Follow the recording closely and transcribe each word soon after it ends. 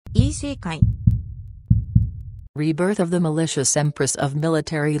Isekai. Rebirth of the Malicious Empress of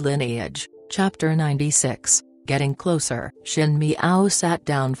Military Lineage, Chapter 96. Getting closer. Shin Miao sat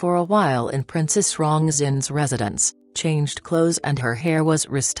down for a while in Princess Rongxin's residence, changed clothes and her hair was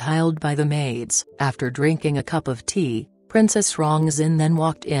restyled by the maids. After drinking a cup of tea, Princess Rongxin then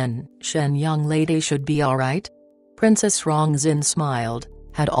walked in. "Shen, young lady should be alright?" Princess Rongxin smiled,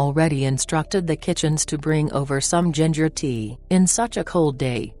 had already instructed the kitchens to bring over some ginger tea. In such a cold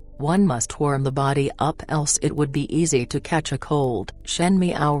day, one must warm the body up, else it would be easy to catch a cold. Shen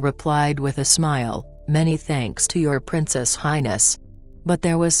Miao replied with a smile, "Many thanks to your Princess Highness." But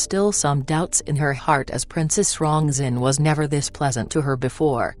there was still some doubts in her heart, as Princess Rongxin was never this pleasant to her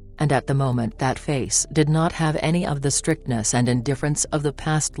before, and at the moment that face did not have any of the strictness and indifference of the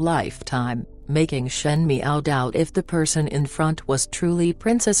past lifetime, making Shen Miao doubt if the person in front was truly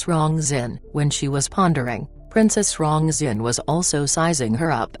Princess Rongxin. When she was pondering, Princess Rongxin was also sizing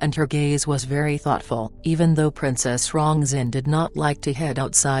her up, and her gaze was very thoughtful. Even though Princess Rongxin did not like to head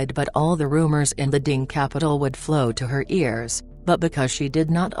outside, but all the rumors in the Ding capital would flow to her ears, but because she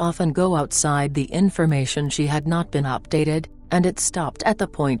did not often go outside, the information she had not been updated, and it stopped at the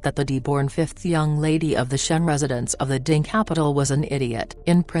point that the deborn fifth young lady of the Shan residence of the Ding capital was an idiot.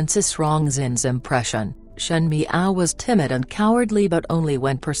 In Princess Rongxin's impression, Shen Miao was timid and cowardly, but only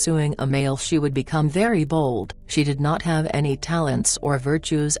when pursuing a male she would become very bold. She did not have any talents or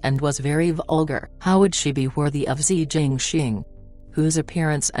virtues and was very vulgar. How would she be worthy of Zi Jingxing, whose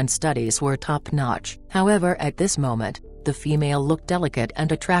appearance and studies were top-notch? However, at this moment, the female looked delicate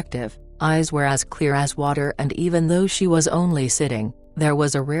and attractive, eyes were as clear as water, and even though she was only sitting, there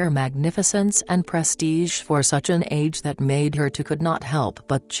was a rare magnificence and prestige for such an age that made her could not help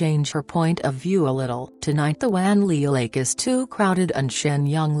but change her point of view a little. Tonight the Wanli Lake is too crowded and Shen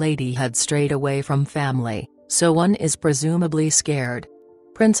young lady had strayed away from family, so one is presumably scared.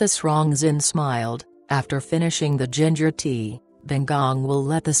 Princess Rongxin smiled. After finishing the ginger tea, Bingong will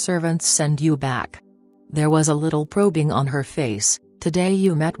let the servants send you back. There was a little probing on her face. Today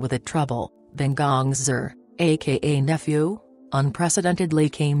you met with a trouble. Bingong Zer, aka nephew, unprecedentedly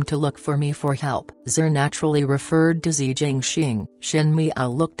came to look for me for help. Zer naturally referred to Zi Jingxing. Shen Miao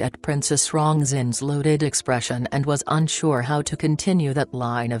looked at Princess Rongxin's loaded expression and was unsure how to continue that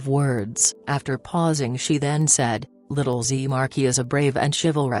line of words. After pausing, she then said, "Little Zi Marquis is a brave and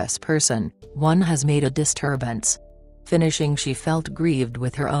chivalrous person. One has made a disturbance." Finishing, she felt grieved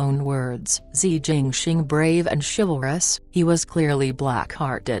with her own words. Zi Jingxing brave and chivalrous? He was clearly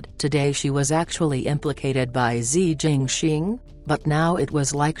black-hearted. Today she was actually implicated by Zi Jingxing, but now it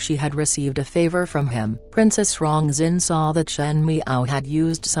was like she had received a favor from him. Princess Rongxin saw that Shen Miao had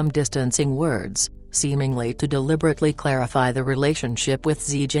used some distancing words, seemingly to deliberately clarify the relationship with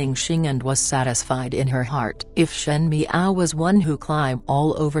Zi Jingxing, and was satisfied in her heart. If Shen Miao was one who climbed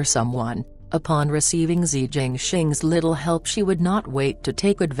all over someone, upon receiving Zi Jingxing's little help she would not wait to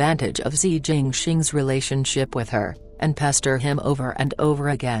take advantage of Zi Jingxing's relationship with her, and pester him over and over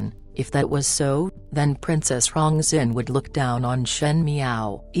again. If that was so, then Princess Rongxin would look down on Shen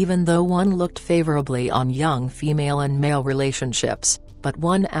Miao. Even though one looked favorably on young female and male relationships, but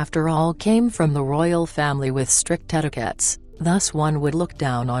one after all came from the royal family with strict etiquettes, thus one would look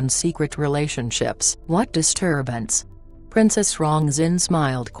down on secret relationships. What disturbance? Princess Rongxin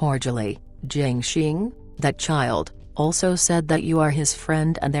smiled cordially. "Jingxing, that child, also said that you are his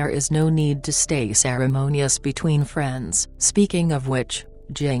friend and there is no need to stay ceremonious between friends. Speaking of which,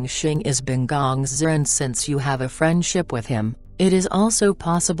 Jingxing is Bingong Zer, and since you have a friendship with him, it is also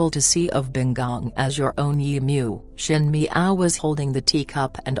possible to see of Bingong as your own Yi Mu." Shen Miao was holding the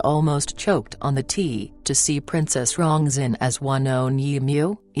teacup and almost choked on the tea. To see Princess Rongxin as one's own Yi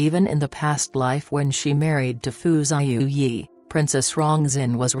Mu, even in the past life when she married to Fu Ziyu Yi, Princess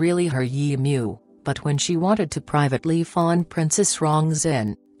Rongxin was really her Yi Mu, but when she wanted to privately fawn Princess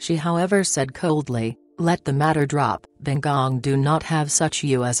Rongxin, she however said coldly, "Let the matter drop. Bingong do not have such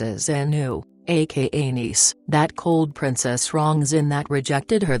you as a Zenu, aka niece." That cold Princess Rongxin that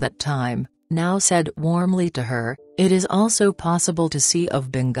rejected her that time, now said warmly to her, "It is also possible to see of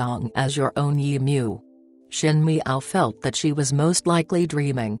Bingong as your own Yi Mu." Shen Miao felt that she was most likely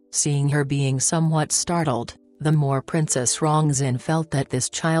dreaming. Seeing her being somewhat startled, the more Princess Rongxin felt that this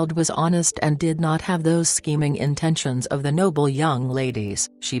child was honest and did not have those scheming intentions of the noble young ladies.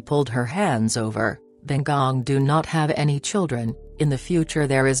 She pulled her hands over. "Bingong do not have any children. In the future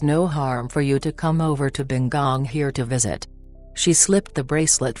there is no harm for you to come over to Bingong here to visit." She slipped the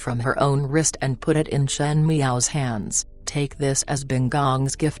bracelet from her own wrist and put it in Shen Miao's hands. "Take this as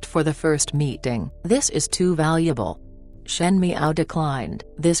Bingong's gift for the first meeting. This is too valuable." Shen Miao declined.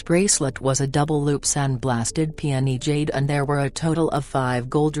 This bracelet was a double-loop sandblasted peony jade, and there were a total of 5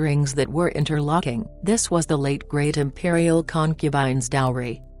 gold rings that were interlocking. This was the late great imperial concubine's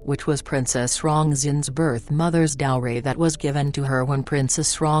dowry, which was Princess Rongxin's birth mother's dowry that was given to her when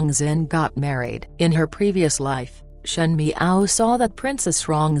Princess Rongxin got married. In her previous life, Shen Miao saw that Princess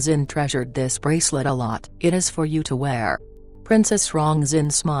Rongxin treasured this bracelet a lot. "It is for you to wear." Princess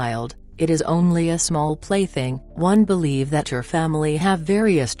Rongxin smiled. "It is only a small plaything. One believe that your family have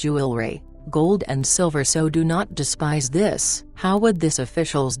various jewelry, gold and silver, so do not despise this." How would this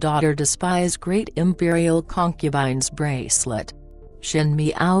official's daughter despise great imperial concubine's bracelet? Shen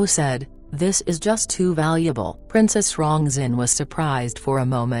Miao said, "This is just too valuable." Princess Rongxin was surprised for a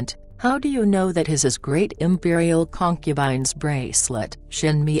moment. "How do you know that his is great imperial concubine's bracelet?"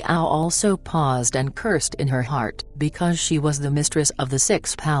 Shen Miao also paused and cursed in her heart. Because she was the mistress of the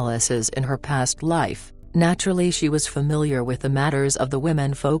 6 palaces in her past life, naturally she was familiar with the matters of the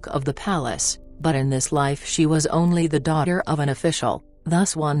women folk of the palace, but in this life she was only the daughter of an official,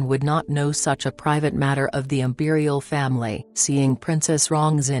 thus one would not know such a private matter of the imperial family. Seeing Princess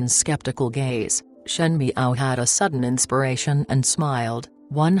Rongxin's skeptical gaze, Shen Miao had a sudden inspiration and smiled.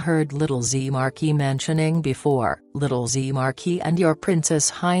 "One heard Little Z Marquis mentioning before. Little Z Marquis and your Princess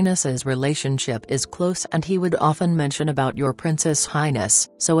Highness's relationship is close, and he would often mention about your Princess Highness.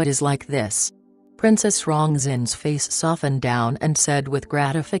 So it is like this." Princess Rongxin's face softened down and said with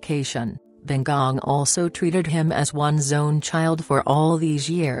gratification, "Bengong also treated him as one's own child for all these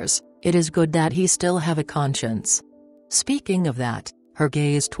years. It is good that he still have a conscience." Speaking of that, her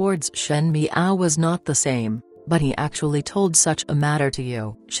gaze towards Shen Miao was not the same. "But he actually told such a matter to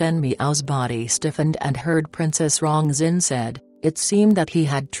you?" Shen Miao's body stiffened and heard Princess Rongxin said, "It seemed that he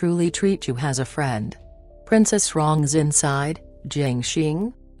had truly treated you as a friend." Princess Rongxin sighed,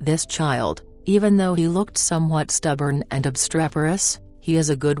 "Jingxing, this child, even though he looked somewhat stubborn and obstreperous, he is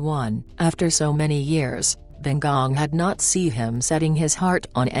a good one." After so many years, Bengong had not seen him setting his heart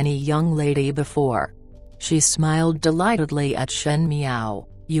on any young lady before. She smiled delightedly at Shen Miao.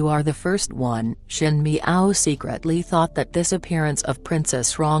 "You are the first one." Shen Miao secretly thought that this appearance of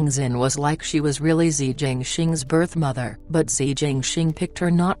Princess Rongxin was like she was really Zi Jingxing's birth mother. But Zi Jingxing picked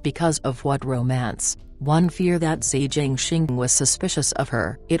her not because of what romance. One fear that Zi Jingxing was suspicious of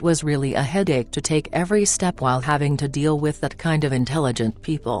her. It was really a headache to take every step while having to deal with that kind of intelligent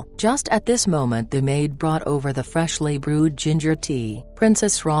people. Just at this moment the maid brought over the freshly brewed ginger tea.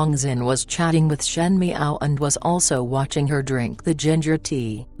 Princess Rongxin was chatting with Shen Miao and was also watching her drink the ginger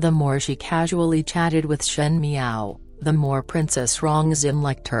tea. The more she casually chatted with Shen Miao, the more Princess Rongxin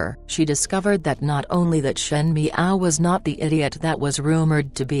liked her. She discovered that not only that Shen Miao was not the idiot that was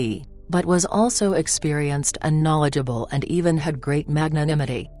rumored to be, but was also experienced and knowledgeable and even had great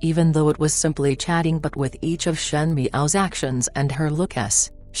magnanimity. Even though it was simply chatting, but with each of Shen Miao's actions and her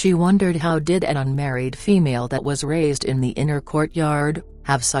looks, she wondered how did an unmarried female that was raised in the inner courtyard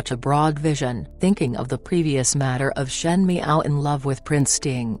have such a broad vision. Thinking of the previous matter of Shen Miao in love with Prince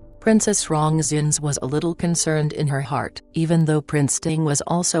Ting, Princess Rongxin was a little concerned in her heart. Even though Prince Ting was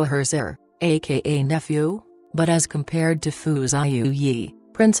also her sir, aka nephew, but as compared to Fu Ziyu,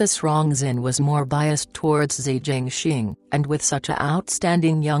 Princess Rongxin was more biased towards Zi Jingxing, and with such a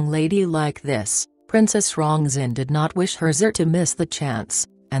outstanding young lady like this, Princess Rongxin did not wish her sir to miss the chance,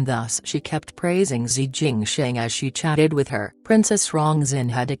 and thus she kept praising Zi Jingxing as she chatted with her. Princess Rongxin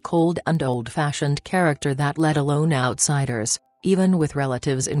had a cold and old-fashioned character that let alone outsiders, even with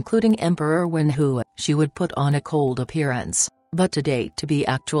relatives including Emperor Wenhu, she would put on a cold appearance, but to date to be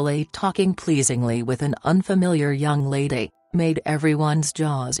actually talking pleasingly with an unfamiliar young lady made everyone's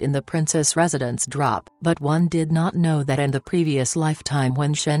jaws in the princess residence drop. But one did not know that in the previous lifetime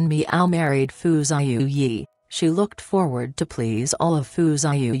when Shen Miao married Fu Ziyu, she looked forward to please all of Fu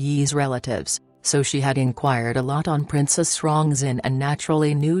Ziyu's relatives, so she had inquired a lot on Princess Rongxin and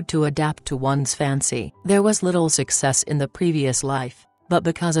naturally knew to adapt to one's fancy. There was little success in the previous life, but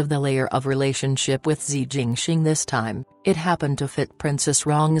because of the layer of relationship with Zi Jingxing this time, it happened to fit Princess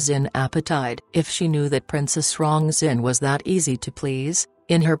Rongxin's appetite. If she knew that Princess Rongxin was that easy to please,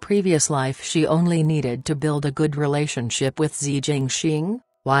 in her previous life she only needed to build a good relationship with Zi Jingxing.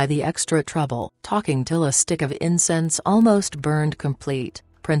 Why the extra trouble? Talking till a stick of incense almost burned complete,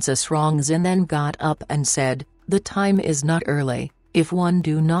 Princess Rongxin then got up and said, "The time is not early. If one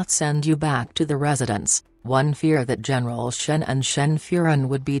do not send you back to the residence, one fear that General Shen and Shen Furen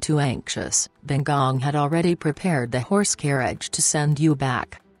would be too anxious." Bengong had already prepared the horse carriage to send you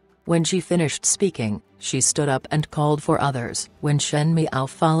back. When she finished speaking, she stood up and called for others. When Shen Miao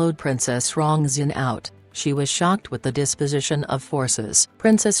followed Princess Rongxin out, she was shocked with the disposition of forces.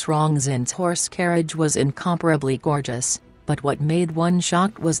 Princess Rongzhen's horse carriage was incomparably gorgeous, but what made one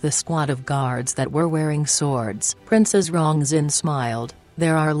shocked was the squad of guards that were wearing swords. Princess Rongzhen smiled.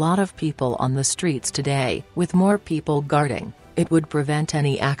 There are a lot of people on the streets today. With more people guarding, it would prevent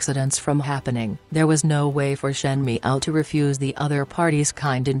any accidents from happening. There was no way for Shen Miao to refuse the other party's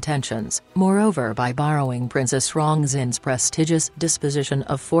kind intentions. Moreover, by borrowing Princess Rongzhen's prestigious disposition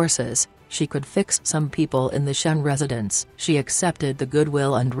of forces, she could fix some people in the Shen residence. She accepted the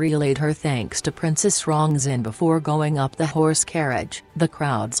goodwill and relayed her thanks to Princess Rongzhen before going up the horse carriage. The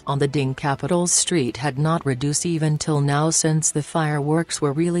crowds on the Ding capital's street had not reduced even till now, since the fireworks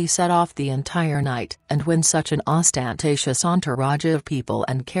were really set off the entire night. And when such an ostentatious entourage of people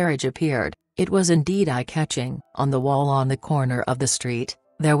and carriage appeared, it was indeed eye-catching. On the wall on the corner of the street,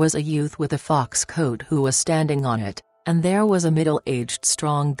 there was a youth with a fox coat who was standing on it, and there was a middle-aged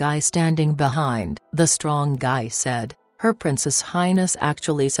strong guy standing behind. The strong guy said, "Her Princess Highness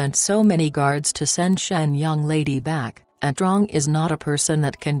actually sent so many guards to send Shen young lady back, and strong is not a person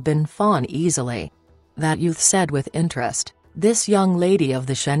that can bin fawn easily." That youth said with interest, "This young lady of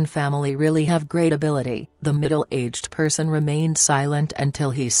the Shen family really have great ability." The middle-aged person remained silent until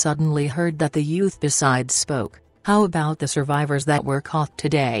he suddenly heard that the youth besides spoke. "How about the survivors that were caught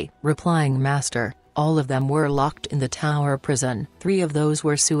today?" Replying, "Master, all of them were locked in the tower prison. 3 of those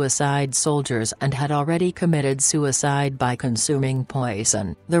were suicide soldiers and had already committed suicide by consuming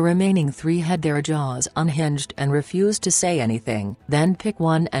poison. The remaining 3 had their jaws unhinged and refused to say anything. Then pick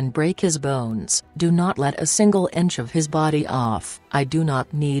one and break his bones. Do not let a single inch of his body off. I do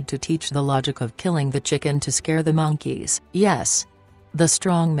not need to teach the logic of killing the chicken to scare the monkeys." "Yes." The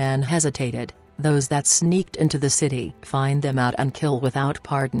strong man hesitated. "Those that sneaked into the city, find them out and kill without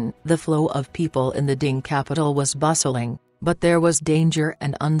pardon." The flow of people in the Ding capital was bustling, but there was danger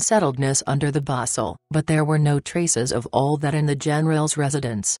and unsettledness under the bustle. But there were no traces of all that in the general's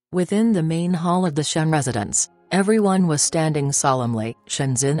residence. Within the main hall of the Shen residence, everyone was standing solemnly.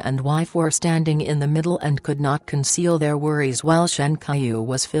 Shenzhen and wife were standing in the middle and could not conceal their worries, while Shen Kaiyu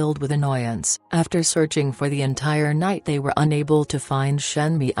was filled with annoyance. After searching for the entire night, they were unable to find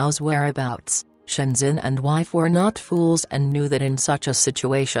Shen Miao's whereabouts. Shenzhen and wife were not fools and knew that in such a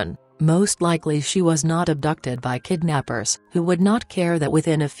situation, most likely she was not abducted by kidnappers, who would not care that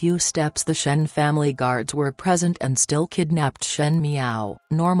within a few steps the Shen family guards were present and still kidnapped Shen Miao.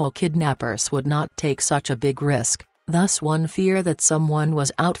 Normal kidnappers would not take such a big risk. Thus one feared that someone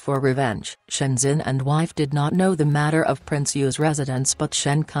was out for revenge. Shenzhen and wife did not know the matter of Prince Yu's residence, but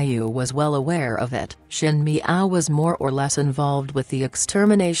Shen Kaiyu was well aware of it. Shen Miao was more or less involved with the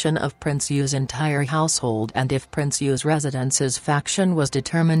extermination of Prince Yu's entire household, and if Prince Yu's residence's faction was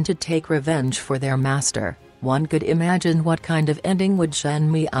determined to take revenge for their master, one could imagine what kind of ending would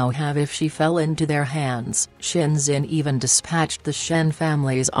Shen Miao have if she fell into their hands. Shenzhen even dispatched the Shen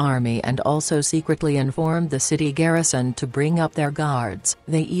family's army and also secretly informed the city garrison to bring up their guards.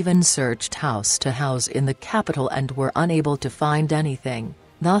 They even searched house to house in the capital and were unable to find anything.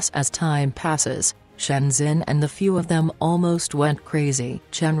 Thus, as time passes, Shenzhen and the few of them almost went crazy.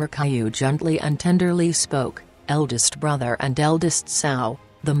 Chenra Kaiyu gently and tenderly spoke, "Eldest brother and eldest Sao,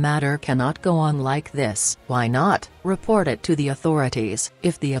 the matter cannot go on like this." "Why not?" "Report it to the authorities.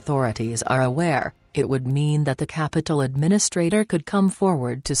 If the authorities are aware, it would mean that the capital administrator could come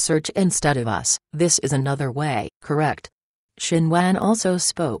forward to search instead of us. This is another way." "Correct." Xinwan also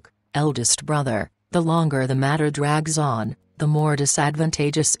spoke, "Eldest brother, the longer the matter drags on, the more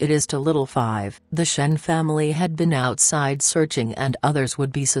disadvantageous it is to Little Five." The Shen family had been outside searching and others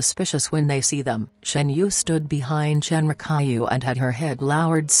would be suspicious when they see them. Shen Yu stood behind Chenra Kaiyu and had her head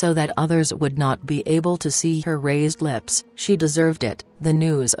lowered so that others would not be able to see her raised lips. She deserved it. The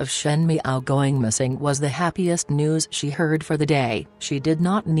news of Shen Miao going missing was the happiest news she heard for the day. She did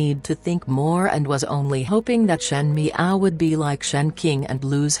not need to think more and was only hoping that Shen Miao would be like Shen King and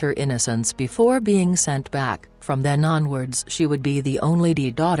lose her innocence before being sent back. From then onwards she would be the only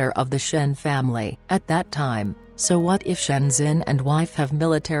daughter of the Shen family. At that time, so what if Shenzhen and wife have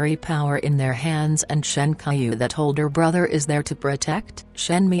military power in their hands and Shen Kaiyu that older brother is there to protect?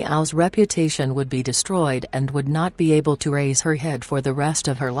 Shen Miao's reputation would be destroyed and would not be able to raise her head for the rest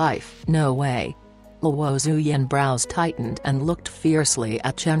of her life. No way. Luo Zuyan brows tightened and looked fiercely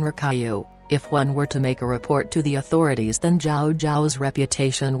at Chenra Kaiyu. If one were to make a report to the authorities, then Zhao Zhao's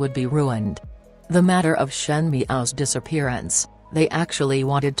reputation would be ruined. The matter of Shen Miao's disappearance, they actually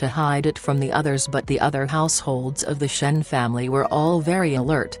wanted to hide it from the others, but the other households of the Shen family were all very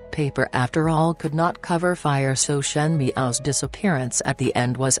alert. Paper after all could not cover fire, so Shen Miao's disappearance at the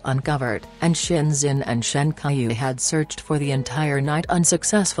end was uncovered. And Shenzhen and Shen Kaiyu had searched for the entire night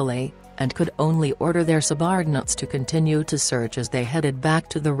unsuccessfully, and could only order their subordinates to continue to search as they headed back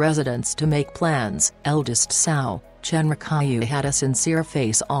to the residence to make plans. Eldest Sao, Chen Rikayu had a sincere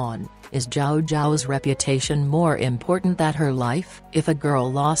face on. Is Zhao Zhao's reputation more important than her life? If a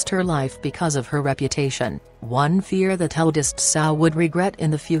girl lost her life because of her reputation, one fear that eldest Sao would regret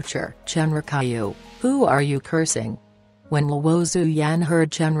in the future. Chen Rikayu, who are you cursing? When Luo Zuyan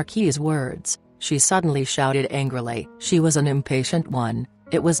heard Chen Rikayu's words, she suddenly shouted angrily. She was an impatient one.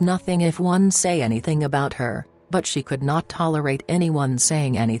 It was nothing if one say anything about her, but she could not tolerate anyone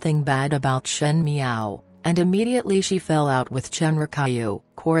saying anything bad about Shen Miao, and immediately she fell out with Chen Rikayu.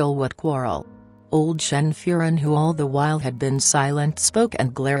 Quarrel what quarrel? Old Shen Furen, who all the while had been silent, spoke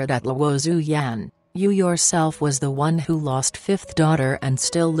and glared at Luo Zuyan. You yourself was the one who lost fifth daughter and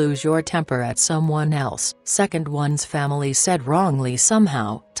still lose your temper at someone else. Second one's family said wrongly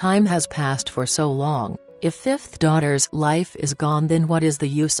somehow. Time has passed for so long. If fifth daughter's life is gone, then what is the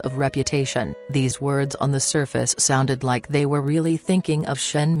use of reputation? These words on the surface sounded like they were really thinking of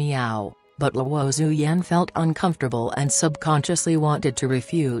Shen Miao, but Luo Zuyan felt uncomfortable and subconsciously wanted to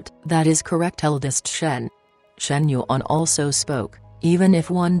refute. That is correct, eldest Shen. Shen Yuan also spoke. Even if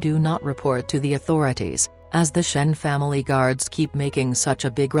one do not report to the authorities, as the Shen family guards keep making such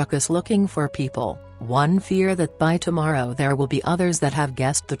a big ruckus looking for people, one fear that by tomorrow there will be others that have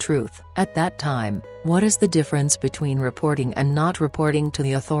guessed the truth. At that time, what is the difference between reporting and not reporting to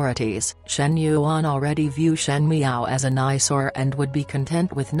the authorities? Shen Yuan already view Shen Miao as an eyesore and would be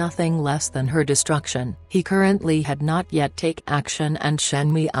content with nothing less than her destruction. He currently had not yet take action, and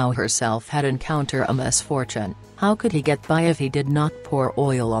Shen Miao herself had encountered a misfortune. How could he get by if he did not pour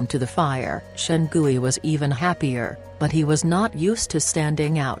oil onto the fire? Shen Gui was even happier, but he was not used to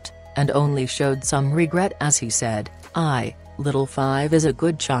standing out, and only showed some regret as he said, Little Five is a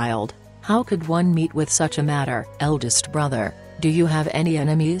good child. How could one meet with such a matter? Eldest brother, do you have any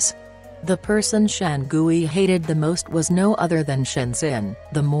enemies? The person Shen Gui hated the most was no other than Shen Xin.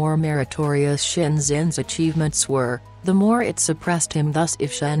 The more meritorious Shen Xin's achievements were, the more it suppressed him. Thus,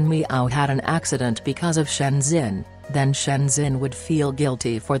 if Shen Miao had an accident because of Shen Xin, then Shen Xin would feel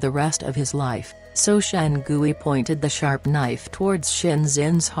guilty for the rest of his life. So Shen Gui pointed the sharp knife towards Shen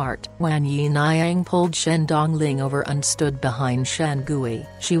Xin's heart. Wan Yinayang pulled Shen Dongling over and stood behind Shen Gui.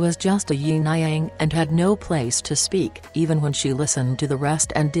 She was just a Yinayang and had no place to speak. Even when she listened to the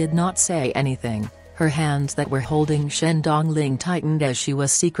rest and did not say anything, her hands that were holding Shen Dongling tightened as she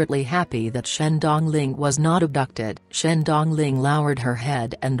was secretly happy that Shen Dongling was not abducted. Shen Dongling lowered her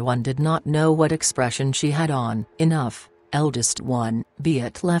head and one did not know what expression she had on. Enough, eldest one, be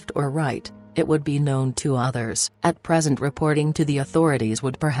it left or right. It would be known to others. At present, reporting to the authorities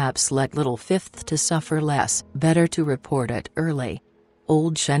would perhaps let little fifth to suffer less. Better to report it early.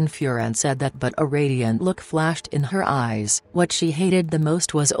 Old Shen Furen said that, but a radiant look flashed in her eyes. What she hated the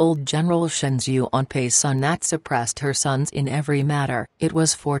most was old General Shen Zuanpei's son that suppressed her sons in every matter. It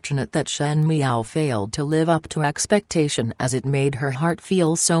was fortunate that Shen Miao failed to live up to expectation, as it made her heart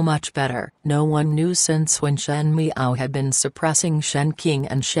feel so much better. No one knew since when Shen Miao had been suppressing Shen King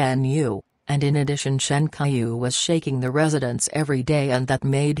and Shen Yu. And in addition, Shen Kayu was shaking the residence every day, and that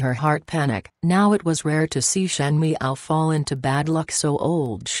made her heart panic. Now it was rare to see Shen Miao fall into bad luck, so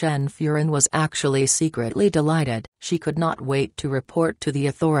old Shen Furen was actually secretly delighted. She could not wait to report to the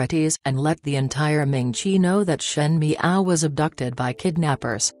authorities and let the entire Mingqi know that Shen Miao was abducted by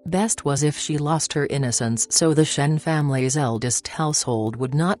kidnappers. Best was if she lost her innocence, so the Shen family's eldest household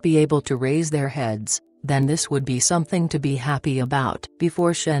would not be able to raise their heads. Then this would be something to be happy about.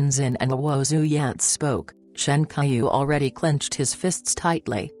 Before Shen Xin and Luo Zuyan spoke, Shen Kayu already clenched his fists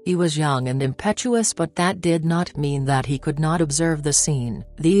tightly. He was young and impetuous, but that did not mean that he could not observe the scene.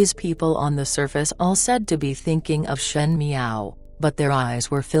 These people on the surface all said to be thinking of Shen Miao, but their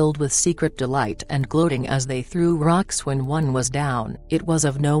eyes were filled with secret delight and gloating as they threw rocks when one was down. It was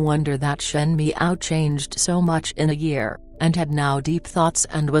of no wonder that Shen Miao changed so much in a year, and had now deep thoughts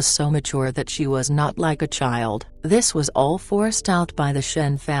and was so mature that she was not like a child. This was all forced out by the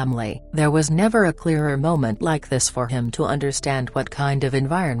Shen family. There was never a clearer moment like this for him to understand what kind of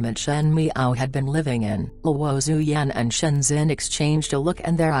environment Shen Miao had been living in. Luo Zuyan and Shen Xin exchanged a look,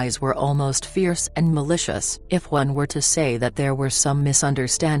 and their eyes were almost fierce and malicious. If one were to say that there were some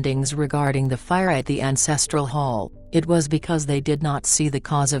misunderstandings regarding the fire at the ancestral hall, it was because they did not see the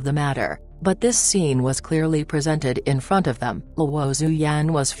cause of the matter. But this scene was clearly presented in front of them. Luo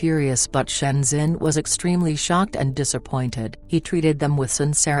Zuyan was furious, but Shen Xin was extremely shocked and disappointed. He treated them with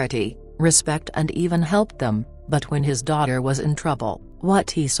sincerity, respect, and even helped them, but when his daughter was in trouble,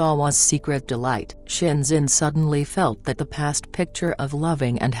 what he saw was secret delight. Shen Xin suddenly felt that the past picture of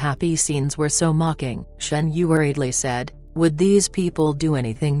loving and happy scenes were so mocking. Shen Yu worriedly said, Would these people do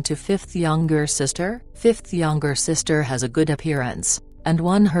anything to fifth younger sister? Fifth younger sister has a good appearance, and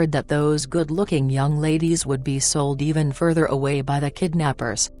one heard that those good-looking young ladies would be sold even further away by the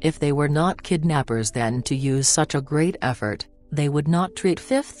kidnappers. If they were not kidnappers, then to use such a great effort, they would not treat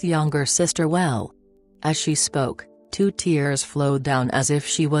fifth younger sister well. As she spoke, 2 tears flowed down as if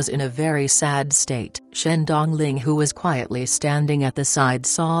she was in a very sad state. Shen Dongling, who was quietly standing at the side,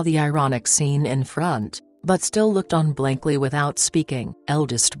 saw the ironic scene in front, but still looked on blankly without speaking.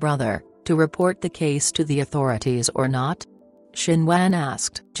 Eldest brother, to report the case to the authorities or not? Xin Wan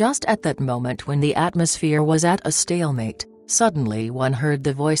asked. Just at that moment, when the atmosphere was at a stalemate, suddenly one heard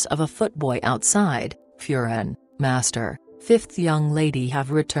the voice of a footboy outside. Furen, master, fifth young lady have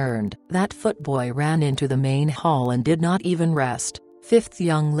returned. That footboy ran into the main hall and did not even rest. Fifth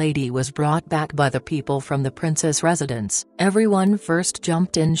young lady was brought back by the people from the princess residence. Everyone first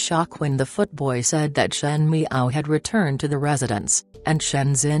jumped in shock when the footboy said that Shen Miao had returned to the residence, and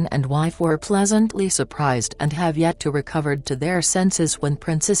Shen Xin and wife were pleasantly surprised and have yet to recovered to their senses when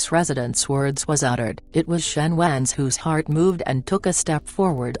princess residence words was uttered. It was Shen Wan's whose heart moved and took a step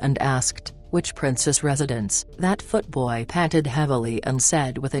forward and asked, "Which princess residence?" That footboy panted heavily and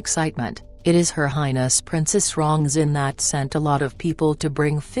said with excitement, "It is Her Highness Princess Rongzin that sent a lot of people to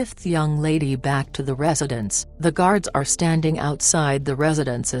bring fifth young lady back to the residence. The guards are standing outside the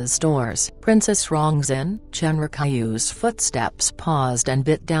residence's doors." Princess Rongzin? Chen Rikayu's footsteps paused and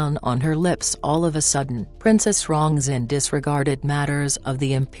bit down on her lips all of a sudden. Princess Rongzin disregarded matters of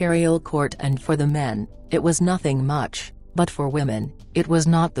the imperial court, and for the men, it was nothing much, but for women, it was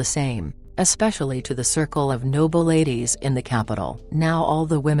not the same. Especially to the circle of noble ladies in the capital. Now all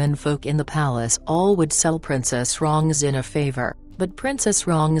the women folk in the palace all would sell Princess Rongzin a favor, but Princess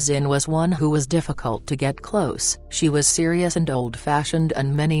Rongzin was one who was difficult to get close. She was serious and old-fashioned,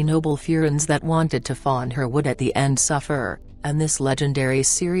 and many noble Furens that wanted to fawn her would at the end suffer, and this legendary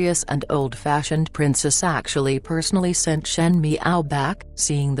serious and old-fashioned princess actually personally sent Shen Miao back.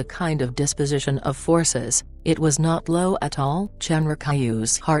 Seeing the kind of disposition of forces, it was not low at all. Chen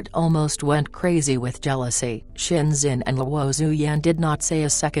Rikayu's heart almost went crazy with jealousy. Xin Xin and Luo Zuyan did not say a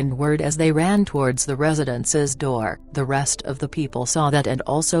second word as they ran towards the residence's door. The rest of the people saw that and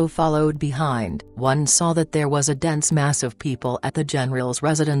also followed behind. One saw that there was a dense mass of people at the general's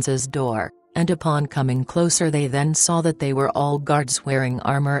residence's door, and upon coming closer they then saw that they were all guards wearing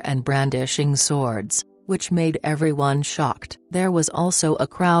armor and brandishing swords, which made everyone shocked. There was also a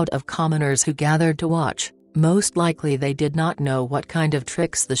crowd of commoners who gathered to watch. Most likely they did not know what kind of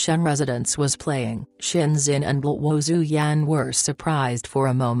tricks the Shen residence was playing. Xin Xin and Luo Zuyan were surprised for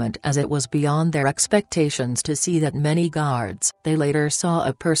a moment, as it was beyond their expectations to see that many guards. They later saw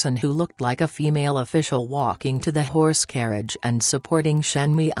a person who looked like a female official walking to the horse carriage and supporting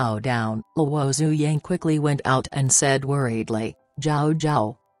Shen Miao down. Luo Zuyan quickly went out and said worriedly, "Zhao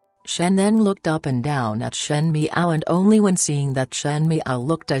Zhao." Shen then looked up and down at Shen Miao, and only when seeing that Shen Miao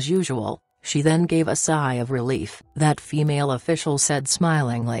looked as usual, she then gave a sigh of relief. That female official said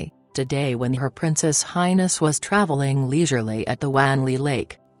smilingly, "Today when Her Princess Highness was traveling leisurely at the Wanli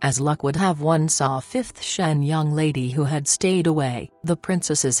Lake, as luck would have, one saw fifth Shen young lady who had stayed away. The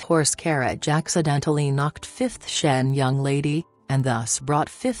princess's horse carriage accidentally knocked fifth Shen young lady, and thus brought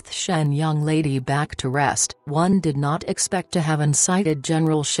fifth Shen young lady back to rest." One did not expect to have incited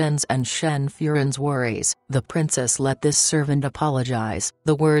General Shen's and Shen Furen's worries. The princess let this servant apologize.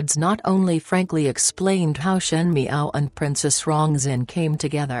 The words not only frankly explained how Shen Miao and Princess Rongzin came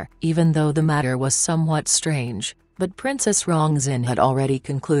together, even though the matter was somewhat strange, but Princess Rongzin had already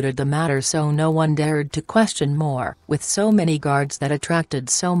concluded the matter, so no one dared to question more. With so many guards that attracted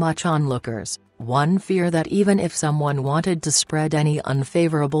so much onlookers, one feared that even if someone wanted to spread any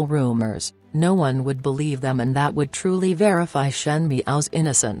unfavorable rumors, no one would believe them, and that would truly verify Shen Miao's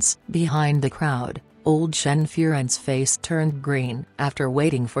innocence. Behind the crowd, old Shen Furen's face turned green. After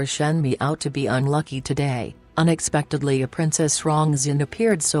waiting for Shen Miao to be unlucky today, unexpectedly a Princess Rongzin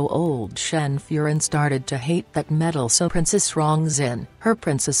appeared, so old Shen Furen started to hate that meddlesome Princess Rongzin. Her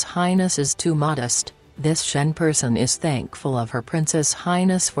Princess Highness is too modest. This Shen person is thankful of Her Princess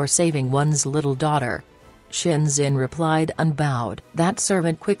Highness for saving one's little daughter. Xin Xin replied and bowed. That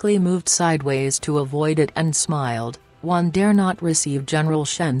servant quickly moved sideways to avoid it and smiled. One dare not receive General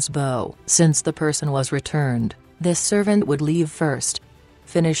Shen's bow. Since the person was returned, this servant would leave first.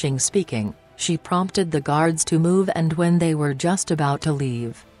 Finishing speaking, she prompted the guards to move, and when they were just about to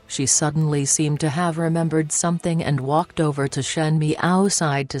leave, she suddenly seemed to have remembered something and walked over to Shen Miao's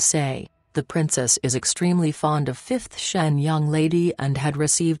side to say, "The princess is extremely fond of fifth Shen young lady and had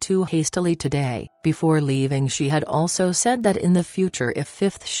received too hastily today." Before leaving she had also said that in the future, if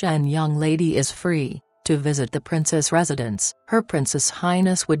fifth Shen young lady is free, to visit the princess residence. Her Princess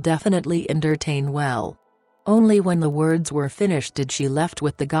Highness would definitely entertain well. Only when the words were finished did she left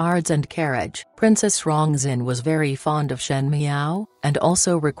with the guards and carriage. Princess Rongzin was very fond of Shen Miao, and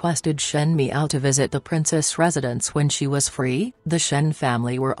also requested Shen Miao to visit the princess residence when she was free. The Shen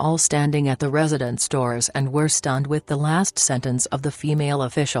family were all standing at the residence doors and were stunned with the last sentence of the female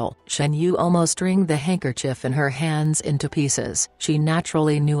official. Shen Yu almost wrung the handkerchief in her hands into pieces. She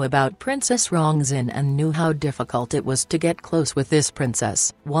naturally knew about Princess Rongzin and knew how difficult it was to get close with this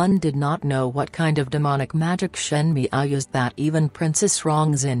princess. One did not know what kind of demonic magic Shen Miao used that even Princess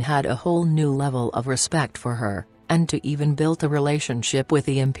Rongzin had a whole new level of respect for her, and to even build a relationship with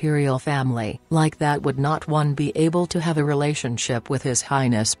the imperial family. Like that, would not one be able to have a relationship with His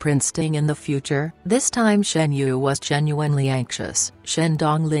Highness Prince Ting in the future? This time Shen Yu was genuinely anxious. Shen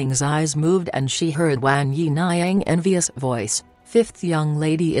Dongling's eyes moved and she heard Wan Yinayang's envious voice. "Fifth young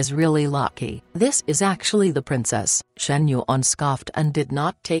lady is really lucky. This is actually the princess." Shen Yuan scoffed and did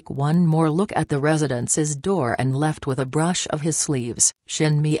not take one more look at the residence's door and left with a brush of his sleeves.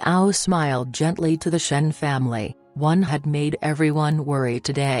 Shen Miao smiled gently to the Shen family. One had made everyone worry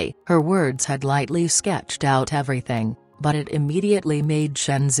today. Her words had lightly sketched out everything, but it immediately made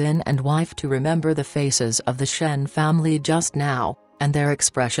Shen Xin and wife to remember the faces of the Shen family just now, and their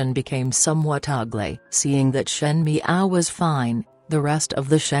expression became somewhat ugly. Seeing that Shen Miao was fine, the rest of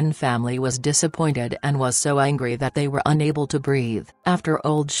the Shen family was disappointed and was so angry that they were unable to breathe. After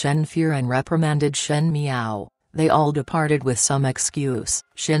old Shen Furan reprimanded Shen Miao, they all departed with some excuse.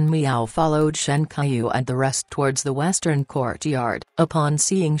 Shen Miao followed Shen Kaiyu and the rest towards the western courtyard. Upon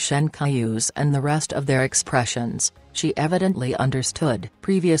seeing Shen Kaiyu's and the rest of their expressions, she evidently understood.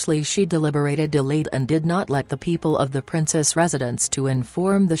 Previously she delayed and did not let the people of the princess residence to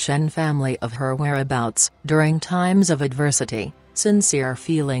inform the Shen family of her whereabouts. During times of adversity, sincere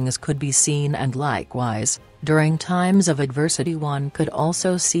feelings could be seen, and likewise, during times of adversity one could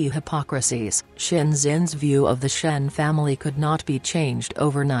also see hypocrisies. Shen Xin's view of the Shen family could not be changed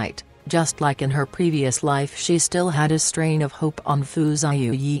overnight. Just like in her previous life, she still had a strain of hope on Fu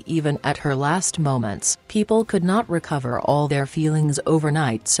Ziyu. Even at her last moments, people could not recover all their feelings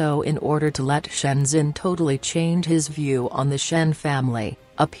overnight, so in order to let Shen Xin totally change his view on the Shen family,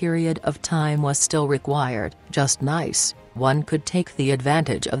 a period of time was still required. Just nice. One could take the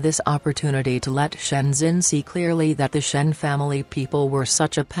advantage of this opportunity to let Shen Xin see clearly that the Shen family people were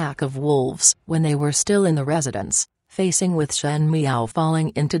such a pack of wolves. When they were still in the residence, facing with Shen Miao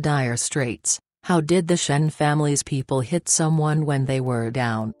falling into dire straits, how did the Shen family's people hit someone when they were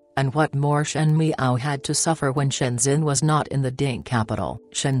down, and what more Shen Miao had to suffer when Shen Xin was not in the Ding capital?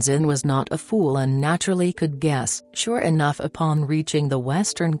 Shen Xin was not a fool and naturally could guess. Sure enough, upon reaching the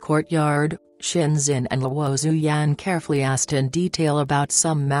western courtyard, Shen Xin and Luo Zuyan carefully asked in detail about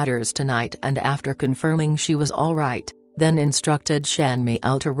some matters tonight, and after confirming she was all right, then instructed Shen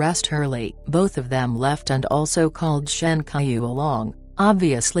Miao to rest early. Both of them left and also called Shen Kaiyu along,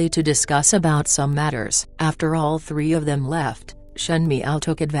 obviously to discuss about some matters. After all three of them left, Shen Miao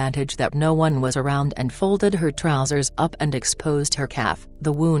took advantage that no one was around and folded her trousers up and exposed her calf.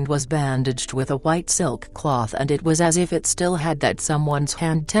 The wound was bandaged with a white silk cloth and it was as if it still had that someone's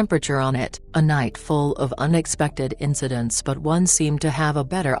hand temperature on it. A night full of unexpected incidents, but one seemed to have a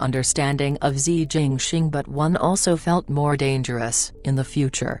better understanding of Xi Jingxing, but one also felt more dangerous. In the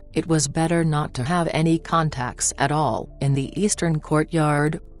future, it was better not to have any contacts at all. In the eastern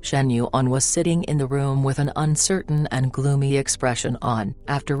courtyard, Shen Yuan was sitting in the room with an uncertain and gloomy expression on.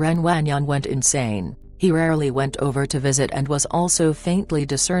 After Ren Wanyan went insane, he rarely went over to visit and was also faintly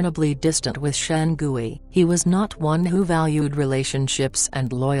discernibly distant with Shen Gui. He was not one who valued relationships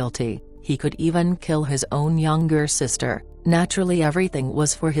and loyalty. He could even kill his own younger sister. Naturally, everything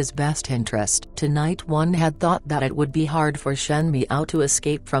was for his best interest. Tonight one had thought that it would be hard for Shen Miao to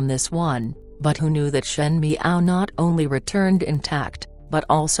escape from this one, but who knew that Shen Miao not only returned intact, but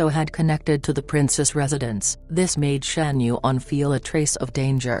also had connected to the princess residence. This made Shen Yuan feel a trace of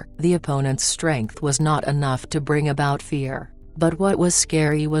danger. The opponent's strength was not enough to bring about fear, but what was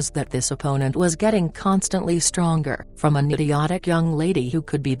scary was that this opponent was getting constantly stronger. From an idiotic young lady who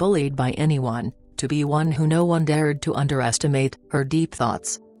could be bullied by anyone, to be one who no one dared to underestimate, her deep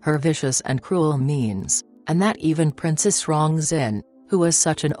thoughts, her vicious and cruel means, and that even Princess Rongzin, who was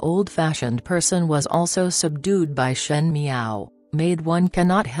such an old-fashioned person, was also subdued by Shen Miao, made one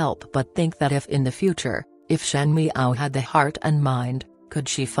cannot help but think that if in the future, if Shen Miao had the heart and mind, could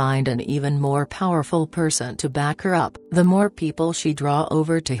she find an even more powerful person to back her up? The more people she draw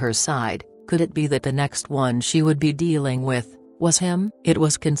over to her side, could it be that the next one she would be dealing with was him? It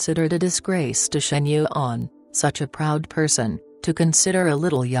was considered a disgrace to Shen Yuan, such a proud person, to consider a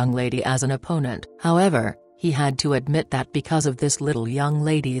little young lady as an opponent. However, he had to admit that because of this little young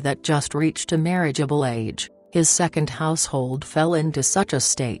lady that just reached a marriageable age, his second household fell into such a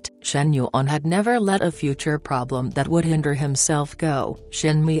state. Shen Yuan had never let a future problem that would hinder himself go.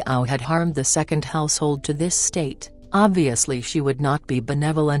 Shin Miao had harmed the second household to this state. Obviously she would not be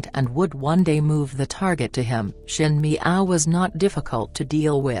benevolent and would one day move the target to him. Shin Miao was not difficult to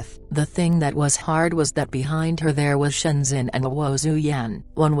deal with. The thing that was hard was that behind her there was Shenzhen and Luo Zuyan.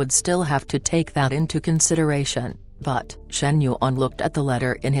 One would still have to take that into consideration. But Shen Yuan looked at the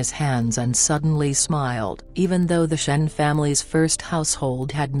letter in his hands and suddenly smiled. Even though the Shen family's first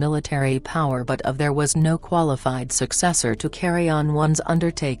household had military power but there was no qualified successor to carry on one's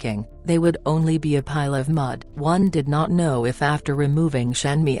undertaking, they would only be a pile of mud. One did not know if after removing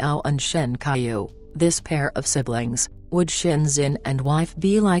Shen Miao and Shen Kaiyu, this pair of siblings, would Shin Xin and wife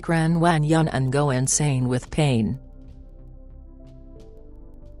be like Ran Wan Yun and go insane with pain.